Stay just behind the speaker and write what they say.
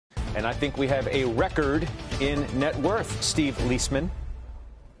And I think we have a record in net worth, Steve Leisman.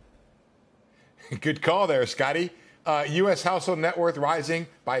 Good call there, Scotty. U.S. household net worth rising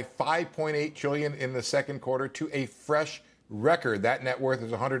by $5.8 trillion in the second quarter to a fresh record. That net worth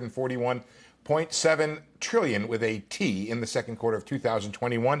is $141.7 trillion with a T in the second quarter of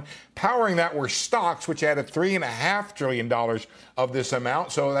 2021. Powering that were stocks, which added $3.5 trillion of this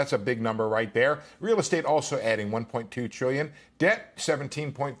amount. So that's a big number right there. Real estate also adding $1.2 trillion. Debt,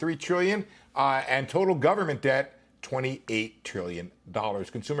 $17.3 trillion. And total government debt, $28 trillion.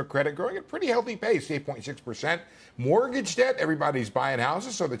 Consumer credit growing at a pretty healthy pace, 8.6%. Mortgage debt, everybody's buying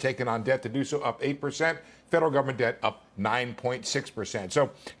houses, so they're taking on debt to do so, up 8%. Federal government debt up 9.6%.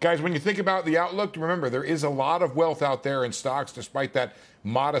 So, guys, when you think about the outlook, remember, there is a lot of wealth out there in stocks, despite that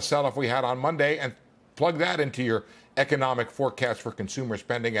modest sell-off we had on Monday, and plug that into your economic forecast for consumer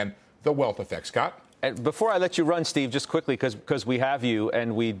spending and the wealth effect. Scott? And before I let you run, Steve, just quickly, because we have you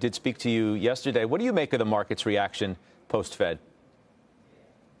and we did speak to you yesterday, what do you make of the market's reaction post-Fed?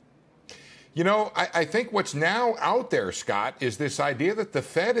 You know, I think what's now out there, Scott, is this idea that the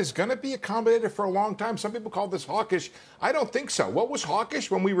Fed is going to be accommodated for a long time. Some people call this hawkish. I don't think so. What was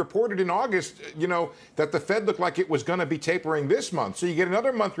hawkish when we reported in August, that the Fed looked like it was going to be tapering this month? So you get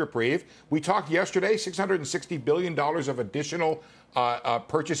another month reprieve. We talked yesterday, $660 billion of additional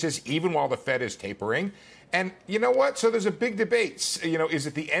purchases, even while the Fed is tapering. And you know what? So there's a big debate. Is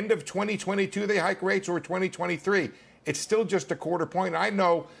it the end of 2022 they hike rates or 2023? It's still just a quarter point. I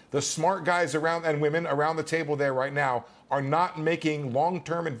know the smart guys around and women around the table there right now are not making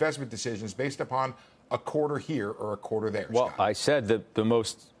long-term investment decisions based upon a quarter here or a quarter there. Well, Scott. I said that the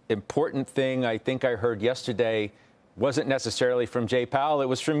most important thing I think I heard yesterday wasn't necessarily from Jay Powell. It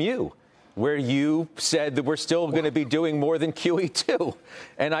was from you, where you said that we're still going to be doing more than QE2.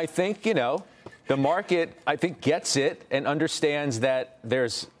 And I think, the market, I think, gets it and understands that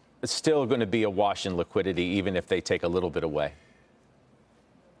there's still going to be a wash in liquidity, even if they take a little bit away.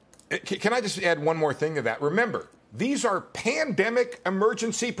 Can I just add one more thing to that? Remember, these are pandemic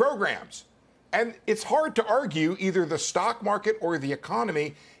emergency programs. And it's hard to argue either the stock market or the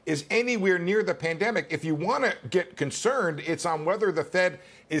economy is anywhere near the pandemic. If you want to get concerned, it's on whether the Fed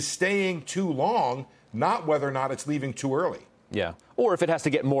is staying too long, not whether or not it's leaving too early. Yeah. Or if it has to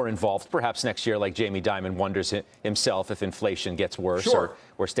get more involved, perhaps next year, like Jamie Dimon wonders himself if inflation gets worse or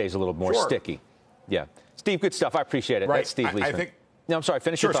stays a little more sticky. Yeah. Steve, good stuff. I appreciate it. Right. That's Steve Leisman. I think. No, I'm sorry.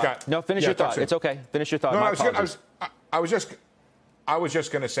 Finish your thought. Scott. No, finish your thought. It's okay. Finish your thought. No, I was just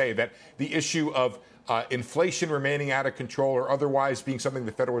going to say that the issue of inflation remaining out of control or otherwise being something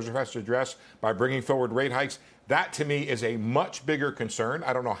the Federal Reserve has to address by bringing forward rate hikes, that to me is a much bigger concern.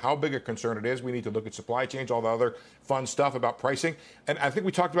 I don't know how big a concern it is. We need to look at supply chains, all the other fun stuff about pricing. And I think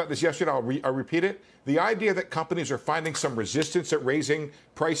we talked about this yesterday. I'll repeat it. The idea that companies are finding some resistance at raising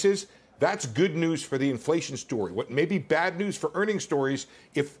prices, that's good news for the inflation story. What may be bad news for earnings stories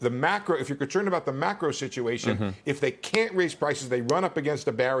if you're concerned about the macro situation, if they can't raise prices, they run up against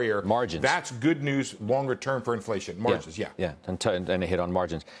a barrier. Margins. That's good news longer term for inflation. Margins, yeah. And a hit on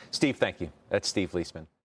margins. Steve, thank you. That's Steve Leisman.